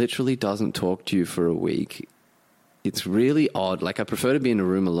someone literally doesn't talk to you for a week, it's really odd. Like, I prefer to be in a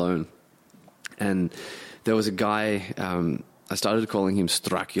room alone. And there was a guy, I started calling him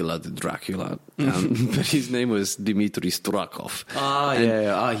Stracula the Dracula, but his name was Dmitry Strakov.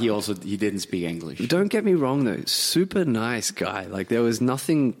 He didn't speak English. Don't get me wrong though, super nice guy. Like, there was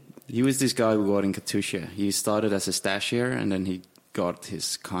nothing. He was this guy who got in Katusha. He started as a stashier, and then he got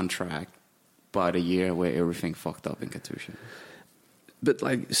his contract by the year where everything fucked up in Katusha. But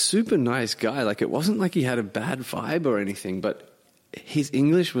like, super nice guy. Like, it wasn't like he had a bad vibe or anything, but his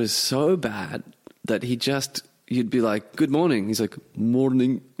English was so bad that you'd be like, good morning. He's like,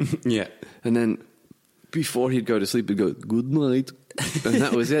 morning. Yeah. And then before he'd go to sleep, he'd go, good night. And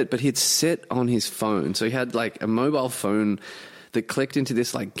that was it. But he'd sit on his phone. So he had like a mobile phone that clicked into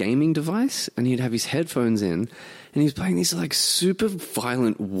this like gaming device, and he'd have his headphones in, and he was playing these like super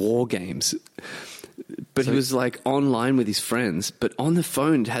violent war games. But he was like online with his friends, but on the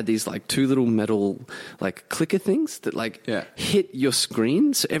phone it had these like two little metal like clicker things that like hit your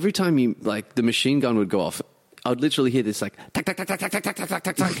screen. So every time you like the machine gun would go off, I'd literally hear this like tack, tack, tack, tack, tack, tack, tack, tack,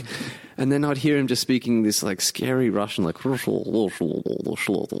 tack, tack. And then I'd hear him just speaking this like scary Russian, like to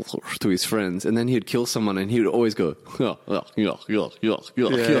his friends. And then he'd kill someone and he would always go, and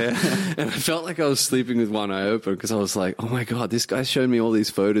I felt like I was sleeping with one eye open because I was like, oh my God, this guy showed me all these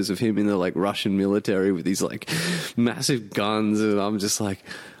photos of him in the like Russian military with these like massive guns. And I'm just like,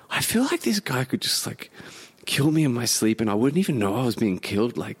 I feel like this guy could just like kill me in my sleep and I wouldn't even know I was being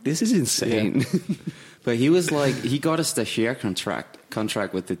killed. Like, this is insane. Yeah. But he was like, he got a stagiaire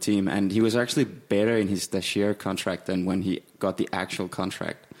contract with the team, and he was actually better in his stagiaire contract than when he got the actual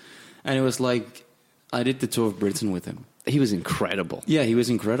contract. And it was like, I did the tour of Britain with him. He was incredible. Yeah, he was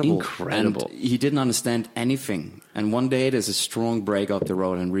incredible. Incredible. And he didn't understand anything. And one day there's a strong break up the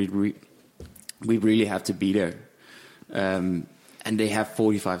road, and we really have to be there. And they have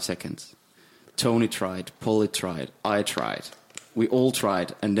 45 seconds. Tony tried, Polly tried, I tried. We all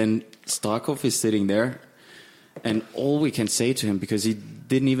tried, and then Starkov is sitting there, and all we can say to him, because he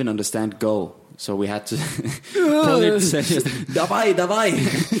didn't even understand go, so we had to pull it, say, davai, davai.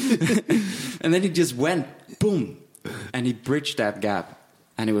 And then he just went, boom, and he bridged that gap,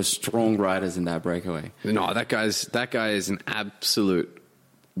 and it was strong riders in that breakaway. No, that guy is an absolute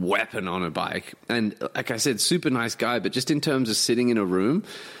weapon on a bike. And like I said, super nice guy, but just in terms of sitting in a room,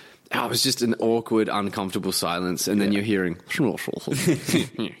 it was just an awkward, uncomfortable silence, and then you're hearing.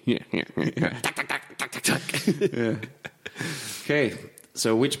 Okay,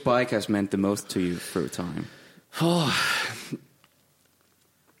 so which bike has meant the most to you through time? Oh,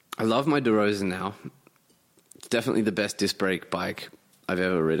 I love my DeRosa now. It's definitely the best disc brake bike I've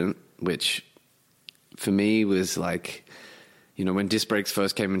ever ridden, which for me was like, you know, when disc brakes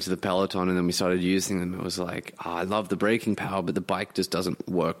first came into the peloton and then we started using them, it was like, I love the braking power, but the bike just doesn't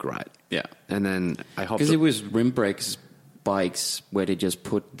work right. Yeah. And then I hopped... Because it was rim brakes bikes where they just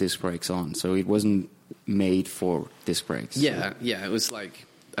put disc brakes on, so it wasn't made for disc brakes. Yeah, yeah. It was like,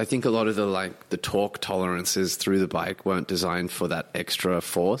 I think a lot of the torque tolerances through the bike weren't designed for that extra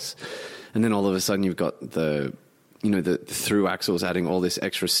force. And then all of a sudden you've got the through axles adding all this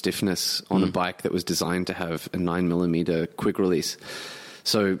extra stiffness on a bike that was designed to have a 9mm quick release.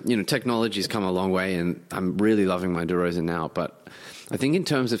 So, you know, technology's come a long way, and I'm really loving my DeRosa now. But I think in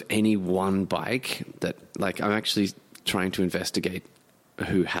terms of any one bike that, like, I'm actually trying to investigate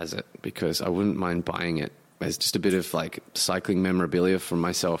who has it, because I wouldn't mind buying it. As just a bit of like cycling memorabilia for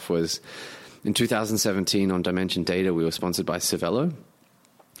myself was in 2017 on Dimension Data, we were sponsored by Cervelo.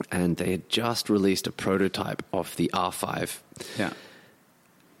 And they had just released a prototype of the R5. Yeah.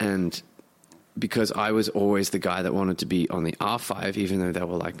 And because I was always the guy that wanted to be on the R5, even though they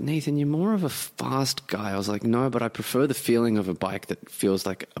were like, Nathan, you're more of a fast guy. I was like, no, but I prefer the feeling of a bike that feels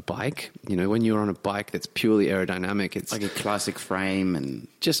like a bike. You know, when you're on a bike that's purely aerodynamic, it's like a classic frame and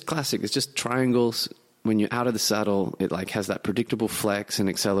just classic. It's just triangles. When you're out of the saddle, it like has that predictable flex and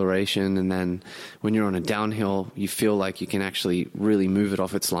acceleration. And then when you're on a downhill, you feel like you can actually really move it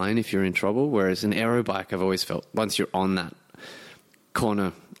off its line if you're in trouble. Whereas an aero bike, I've always felt once you're on that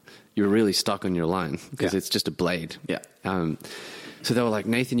corner, you're really stuck on your line because it's just a blade. Yeah. So they were like,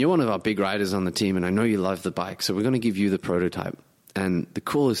 Nathan, you're one of our big riders on the team, and I know you love the bike, so we're going to give you the prototype. And the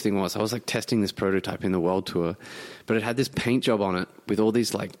coolest thing was I was like testing this prototype in the World Tour, but it had this paint job on it with all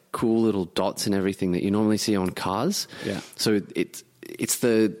these like cool little dots and everything that you normally see on cars. Yeah. So it's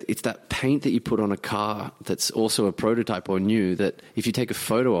that paint that you put on a car that's also a prototype or new, that if you take a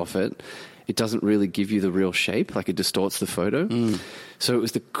photo of it, it doesn't really give you the real shape, like it distorts the photo. So it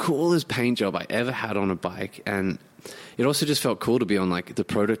was the coolest paint job I ever had on a bike, and it also just felt cool to be on like the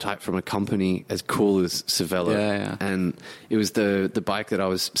prototype from a company as cool as Cervelo. Yeah. And it was the bike that I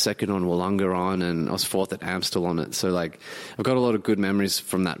was second on Wollonga on, and I was fourth at Amstel on it. So like I've got a lot of good memories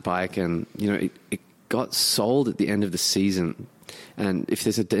from that bike, and you know it got sold at the end of the season. And if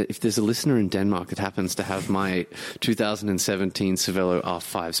there's a listener in Denmark that happens to have my 2017 Cervelo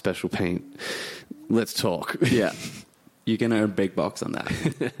R5 special paint, let's talk. Yeah. You can earn big bucks on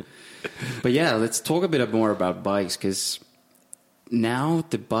that. But yeah, let's talk a bit more about bikes, because now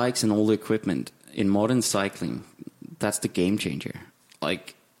the bikes and all the equipment in modern cycling, that's the game changer.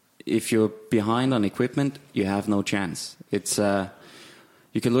 Like, if you're behind on equipment, you have no chance. It's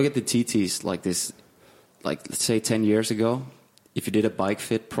you can look at the TTs like this, like let's say 10 years ago, if you did a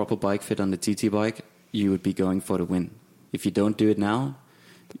proper bike fit on the TT bike, you would be going for the win. If you don't do it now,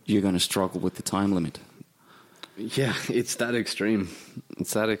 you're going to struggle with the time limit. Yeah, it's that extreme.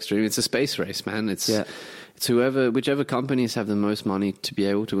 It's a space race, man. It's whichever companies have the most money to be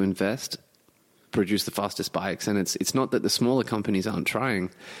able to invest, produce the fastest bikes. And it's not that the smaller companies aren't trying.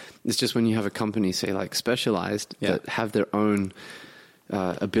 It's just when you have a company, say like Specialized, that have their own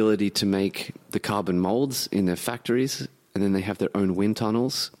ability to make the carbon molds in their factories, and then they have their own wind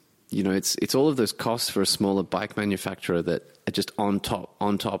tunnels. You know, it's all of those costs for a smaller bike manufacturer that are just on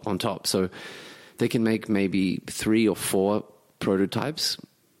top. So they can make maybe 3 or 4 prototypes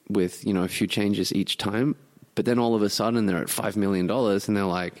with, you know, a few changes each time. But then all of a sudden they're at $5 million and they're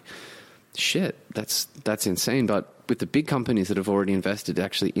like, shit, that's insane. But with the big companies that have already invested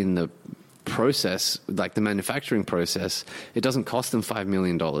actually in the process, like the manufacturing process, it doesn't cost them $5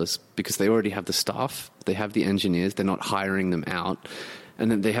 million because they already have the staff, they have the engineers, they're not hiring them out. And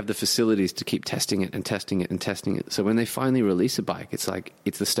then they have the facilities to keep testing it and testing it and testing it. So when they finally release a bike, it's like,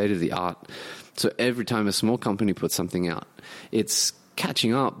 it's the state of the art. So every time a small company puts something out, it's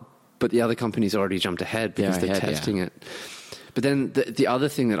catching up, but the other company's already jumped ahead because they're testing it. But then the other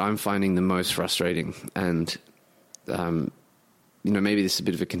thing that I'm finding the most frustrating, and, you know, maybe this is a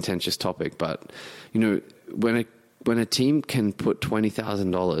bit of a contentious topic, but, you know, when a team can put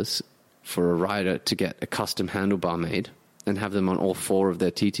 $20,000 for a rider to get a custom handlebar made and have them on all 4 of their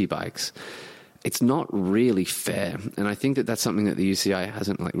TT bikes, it's not really fair. And I think that that's something that the UCI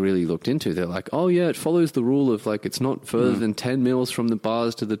hasn't like really looked into. They're like, oh yeah, it follows the rule of like, it's not further than 10 mils from the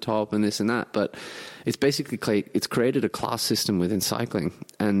bars to the top and this and that. But it's basically, it's created a class system within cycling.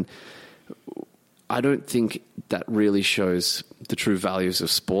 And I don't think that really shows the true values of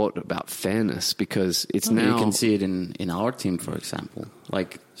sport about fairness, because it's now... You can see it in our team, for example.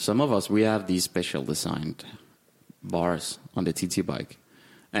 Like some of us, we have these special designed bars on the TT bike.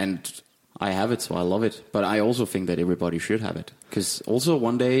 And I have it, so I love it. But I also think that everybody should have it. Because also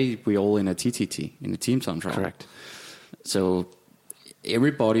one day we're all in a TTT, in a team time trial. Correct. So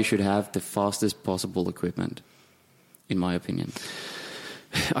everybody should have the fastest possible equipment, in my opinion.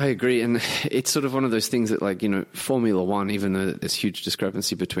 I agree. And it's sort of one of those things that, like, you know, Formula One, even though there's huge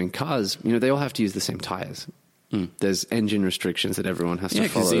discrepancy between cars, you know, they all have to use the same tires. There's engine restrictions that everyone has to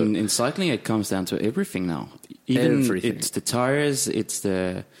follow. Yeah, because in cycling it comes down to everything now. Even everything. It's the tires, it's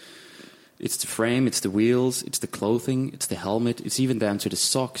the frame, it's the wheels, it's the clothing, it's the helmet, it's even down to the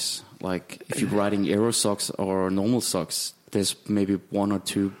socks. Like if you're riding aero socks or normal socks, there's maybe 1 or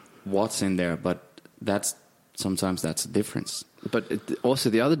 2 watts in there, but sometimes that's the difference. But also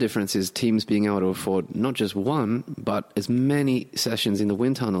the other difference is teams being able to afford not just one, but as many sessions in the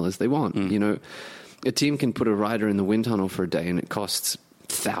wind tunnel as they want. You know, a team can put a rider in the wind tunnel for a day and it costs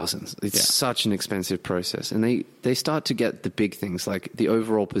thousands. It's such an expensive process. And they start to get the big things like the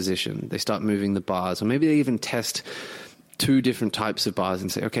overall position. They start moving the bars, or maybe they even test 2 different types of bars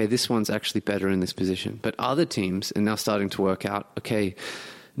and say, okay, this one's actually better in this position. But other teams are now starting to work out, okay,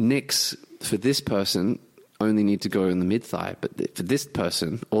 nicks for this person only need to go in the mid-thigh, but for this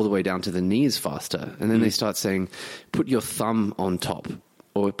person, all the way down to the knees faster. And then they start saying, put your thumb on top,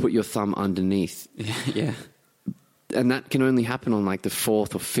 or put your thumb underneath. Yeah. And that can only happen on like the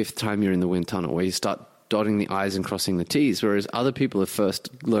 4th or 5th time you're in the wind tunnel, where you start dotting the I's and crossing the T's, whereas other people are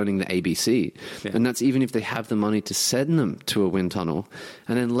first learning the ABC. Yeah. And that's even if they have the money to send them to a wind tunnel.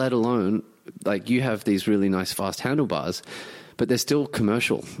 And then let alone, like, you have these really nice fast handlebars, but they're still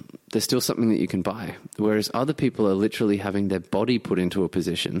commercial. there's still something that you can buy. Whereas other people are literally having their body put into a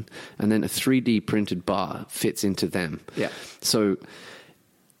position and then a 3D printed bar fits into them. Yeah. So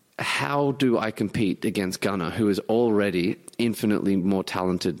how do I compete against Gunnar, who is already infinitely more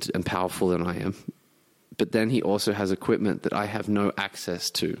talented and powerful than I am? But then he also has equipment that I have no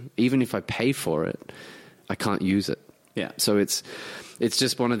access to. Even if I pay for it, I can't use it. Yeah. So it's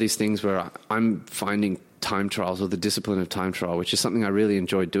just one of these things where I'm finding time trials, or the discipline of time trial, which is something I really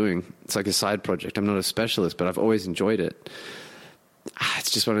enjoy doing. It's like a side project. I'm not a specialist, but I've always enjoyed it. It's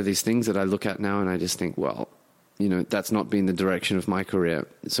just one of these things that I look at now and I just think, well, you know, that's not been the direction of my career,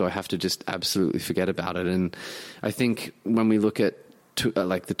 so I have to just absolutely forget about it. And I think when we look at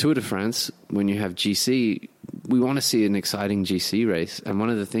like the Tour de France, when you have GC, we want to see an exciting GC race. And one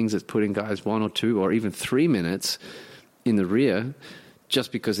of the things that's putting guys 1 or 2 or even 3 minutes in the rear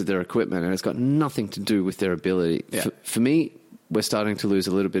just because of their equipment, and it's got nothing to do with their ability. Yeah. For me, we're starting to lose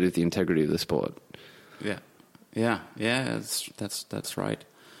a little bit of the integrity of the sport. Yeah, that's right.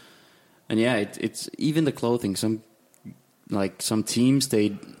 And yeah, it's even the clothing. Some teams,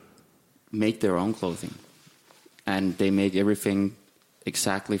 they make their own clothing, and they make everything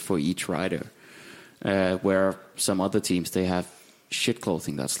exactly for each rider. Where some other teams, they have shit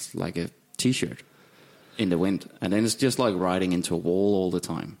clothing that's like a t-shirt in the wind, and then it's just like riding into a wall all the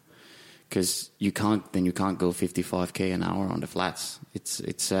time, because you can't go 55k an hour on the flats.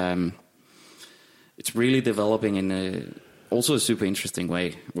 It's really developing in also a super interesting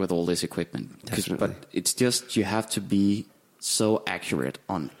way with all this equipment. But it's just, you have to be so accurate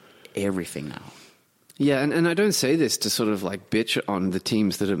on everything now. Yeah, and I don't say this to sort of like bitch on the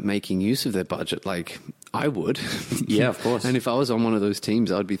teams that are making use of their budget. Like, I would. Yeah, of course. And if I was on one of those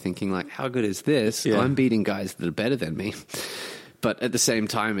teams, I'd be thinking like, how good is this? Yeah. I'm beating guys that are better than me. But at the same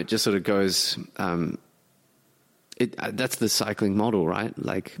time, it just sort of goes, that's the cycling model, right?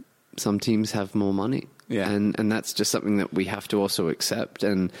 Like, some teams have more money. Yeah. And that's just something that we have to also accept.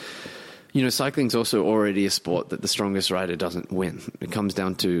 And, you know, cycling's also already a sport that the strongest rider doesn't win. It comes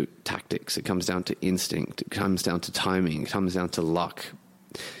down to tactics. It comes down to instinct. It comes down to timing. It comes down to luck.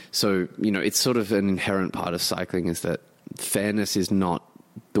 So, you know, it's sort of an inherent part of cycling is that fairness is not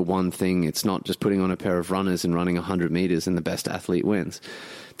the one thing. It's not just putting on a pair of runners and running 100 meters and the best athlete wins.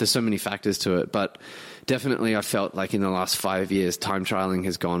 There's so many factors to it. But definitely I felt like in the last 5 years, time trialing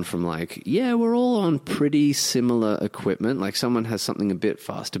has gone from like, yeah, we're all on pretty similar equipment. Like someone has something a bit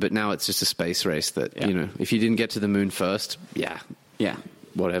faster, but now it's just a space race that, you know, if you didn't get to the moon first, yeah,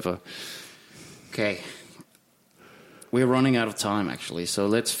 whatever. Okay. We're running out of time, actually. So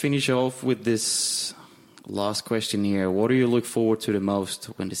let's finish off with this last question here. What do you look forward to the most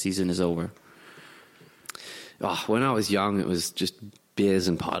when the season is over? Oh, when I was young, it was just beers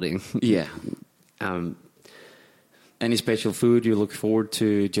and partying. Yeah. Any special food you look forward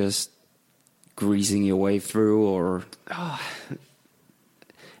to just greasing your way through, or? Oh,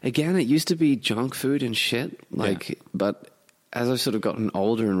 again, it used to be junk food and shit. But as I've sort of gotten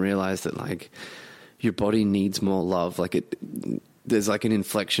older and realized that like your body needs more love, there's like an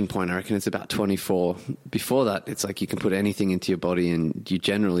inflection point. I reckon it's about 24. Before that, it's like you can put anything into your body and you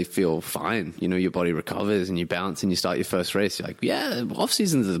generally feel fine. You know, your body recovers and you bounce and you start your first race. You're like, yeah, off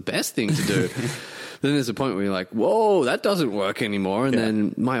seasons are the best thing to do. Then there's a point where you're like, whoa, that doesn't work anymore. And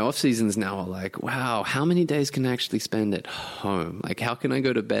then my off seasons now are like, wow, how many days can I actually spend at home? Like, how can I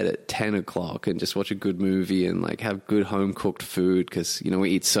go to bed at 10 o'clock and just watch a good movie and like have good home cooked food? Because, you know,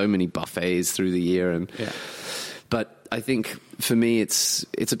 we eat so many buffets through the year. But I think for me, it's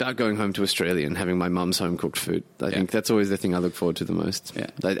about going home to Australia and having my mum's home cooked food. I think that's always the thing I look forward to the most.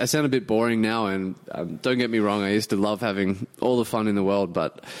 Yeah. I sound a bit boring now, and don't get me wrong, I used to love having all the fun in the world,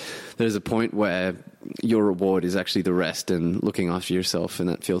 but there's a point where your reward is actually the rest and looking after yourself, and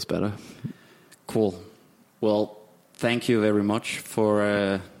that feels better. Cool. Well, thank you very much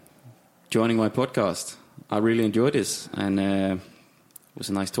for joining my podcast. I really enjoyed this, and it was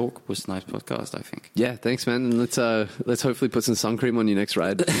a nice talk. It was a nice podcast, I think. Yeah, thanks, man. And let's hopefully put some sun cream on your next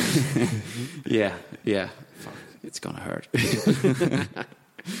ride. Yeah. Fuck, it's gonna hurt.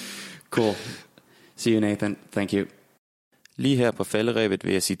 Cool. See you, Nathan. Thank you. Lige her på falderebet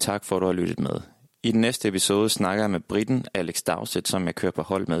vil jeg sige tak for, at du har lyttet med. I den næste episode snakker jeg med briten Alex Dowsett, som jeg kører på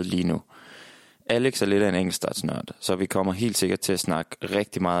hold med lige nu. Alex er lidt af en enkeltstartsnørd, så vi kommer helt sikkert til at snakke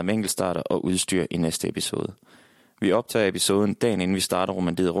rigtig meget om enkeltstarter og udstyr i næste episode. Vi optager episoden dagen inden vi starter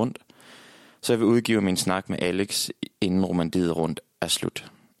Romandiet Rundt, så jeg vil udgive min snak med Alex, inden Romandiet Rundt er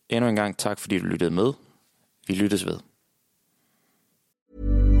slut. Endnu en gang tak, fordi du lyttede med. Vi lyttes ved.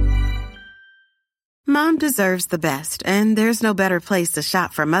 Mom deserves the best, and there's no better place to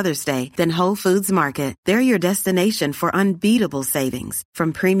shop for Mother's Day than Whole Foods Market. They're your destination for unbeatable savings,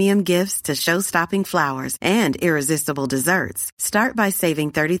 from premium gifts to show-stopping flowers and irresistible desserts. Start by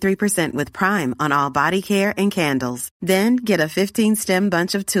saving 33% with Prime on all body care and candles. Then get a 15-stem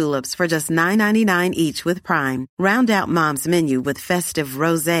bunch of tulips for just $9.99 each with Prime. Round out Mom's menu with festive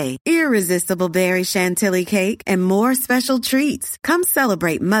rosé, irresistible berry chantilly cake, and more special treats. Come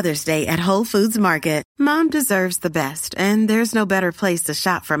celebrate Mother's Day at Whole Foods Market. Mom deserves the best, and there's no better place to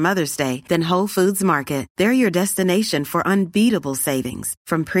shop for Mother's Day than Whole Foods Market. They're your destination for unbeatable savings,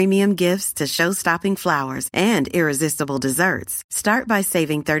 from premium gifts to show-stopping flowers and irresistible desserts. Start by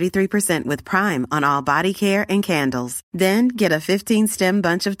saving 33% with Prime on all body care and candles. Then get a 15-stem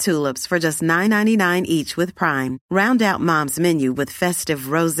bunch of tulips for just $9.99 each with Prime. Round out Mom's menu with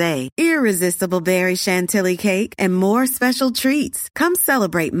festive rosé, irresistible berry chantilly cake, and more special treats. Come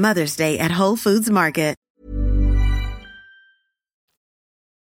celebrate Mother's Day at Whole Foods Market.